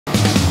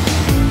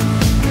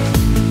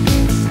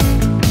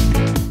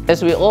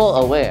As we're all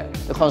aware,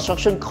 the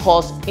construction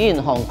cost in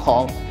Hong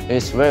Kong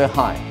is very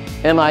high.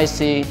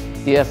 MiC,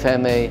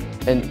 DFMA,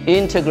 and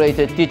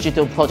integrated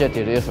digital project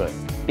delivery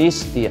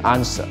is the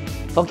answer.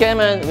 For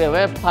Gammon, we are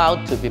very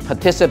proud to be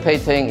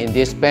participating in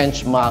this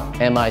benchmark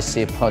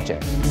MiC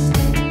project.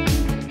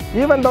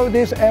 Even though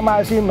this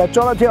MiC,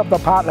 majority of the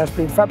part has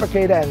been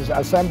fabricated and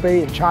assembled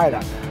in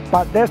China,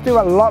 but there's still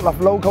a lot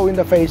of local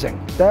interfacing.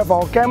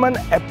 Therefore, Gammon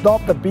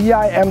adopt the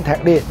BIM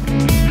technique.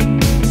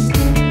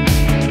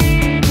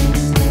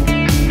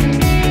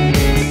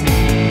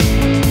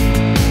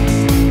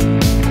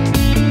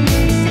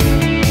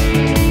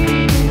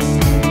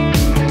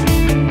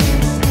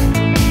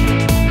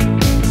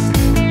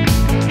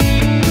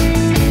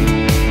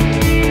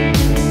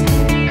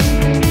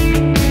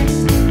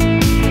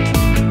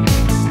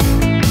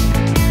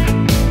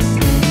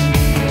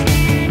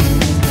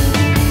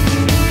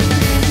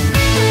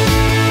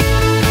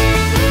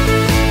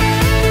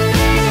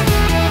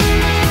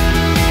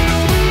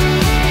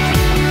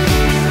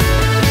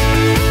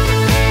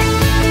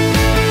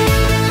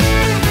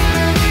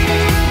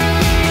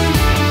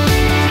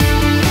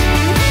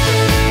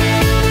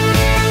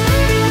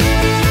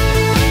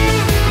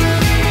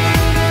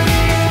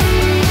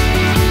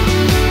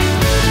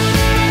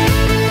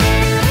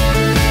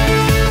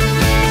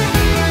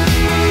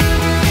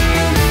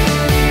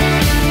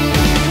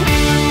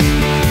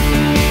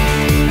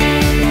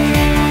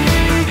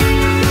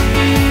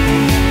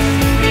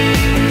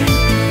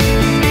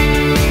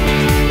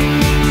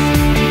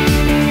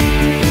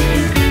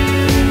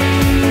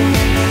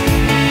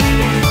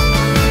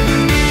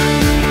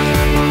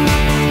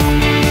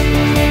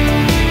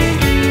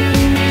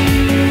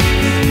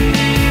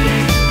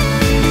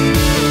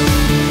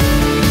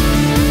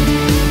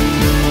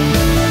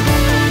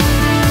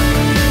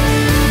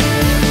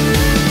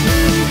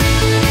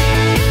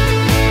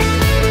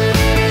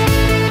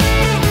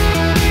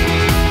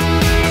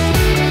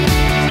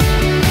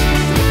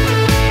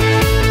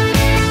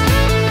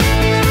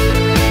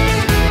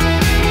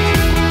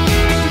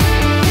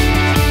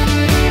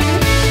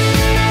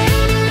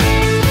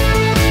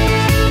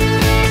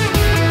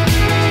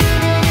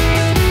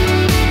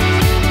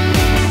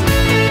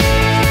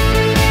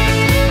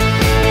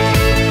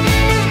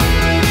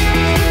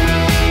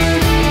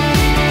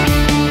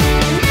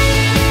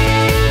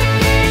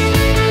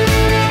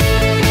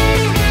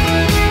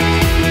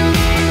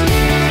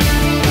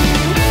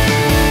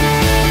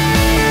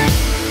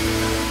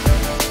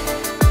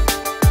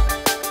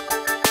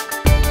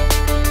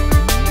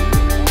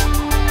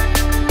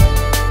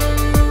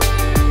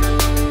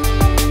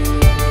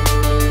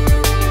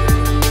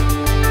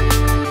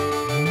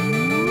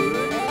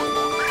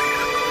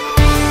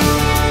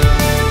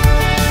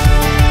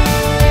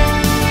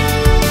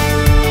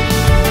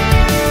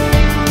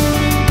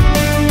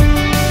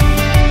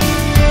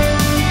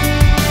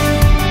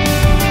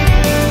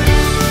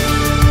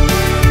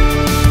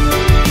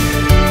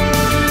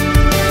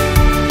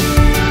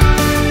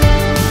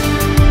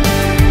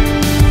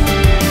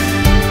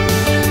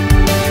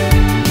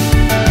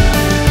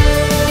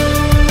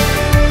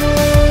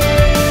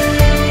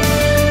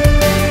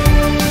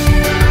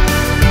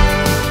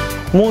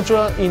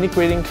 Modular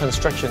integrating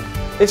construction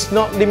is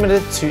not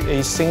limited to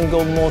a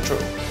single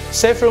module.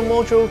 Several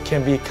modules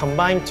can be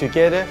combined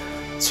together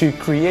to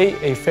create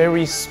a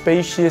very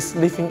spacious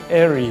living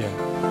area.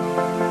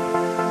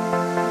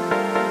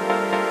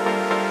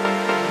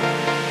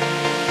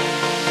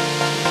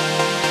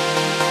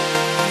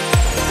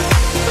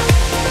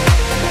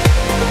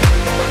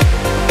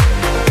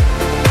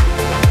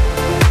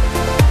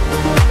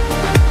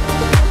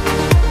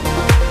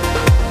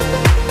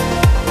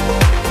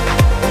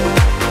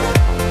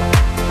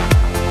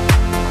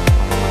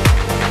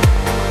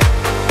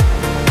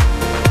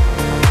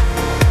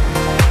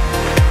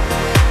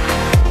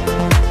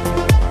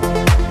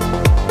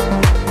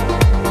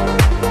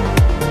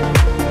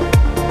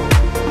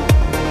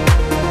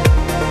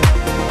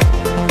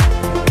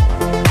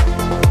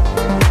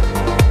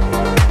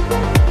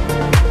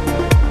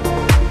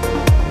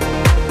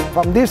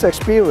 From this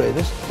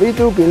experience, we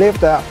do believe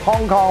that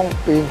Hong Kong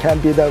can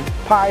be the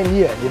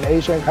pioneer in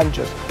Asian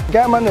countries.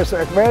 Gammon is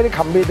very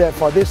committed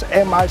for this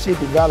MiC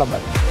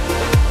development.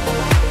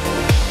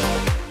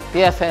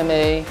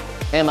 DFMA,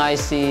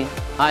 MiC,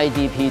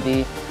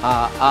 IDPD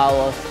are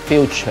our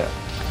future.